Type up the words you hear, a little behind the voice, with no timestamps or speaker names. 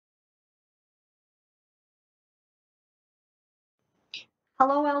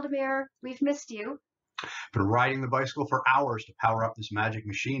Hello, Eldemir. We've missed you. Been riding the bicycle for hours to power up this magic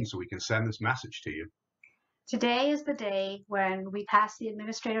machine so we can send this message to you. Today is the day when we pass the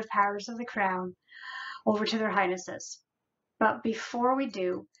administrative powers of the Crown over to their Highnesses. But before we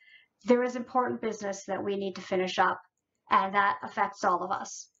do, there is important business that we need to finish up, and that affects all of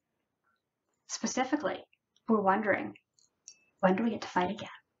us. Specifically, we're wondering, when do we get to fight again?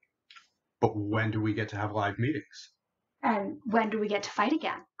 But when do we get to have live meetings? And when do we get to fight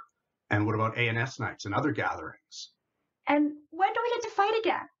again? And what about A&S nights and other gatherings? And when do we get to fight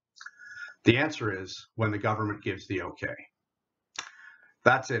again? The answer is when the government gives the okay.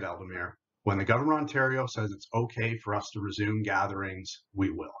 That's it, Eldemir. When the government of Ontario says it's okay for us to resume gatherings, we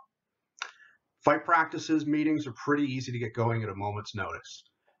will. Fight practices meetings are pretty easy to get going at a moment's notice.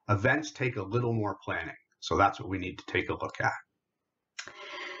 Events take a little more planning, so that's what we need to take a look at.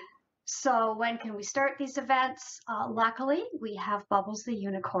 So when can we start these events? Luckily, we have Bubbles the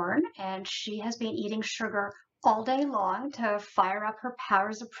unicorn, and she has been eating sugar all day long to fire up her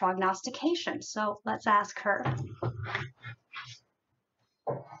powers of prognostication. So let's ask her.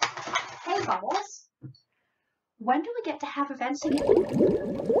 Hey, Bubbles. When do we get to have events again?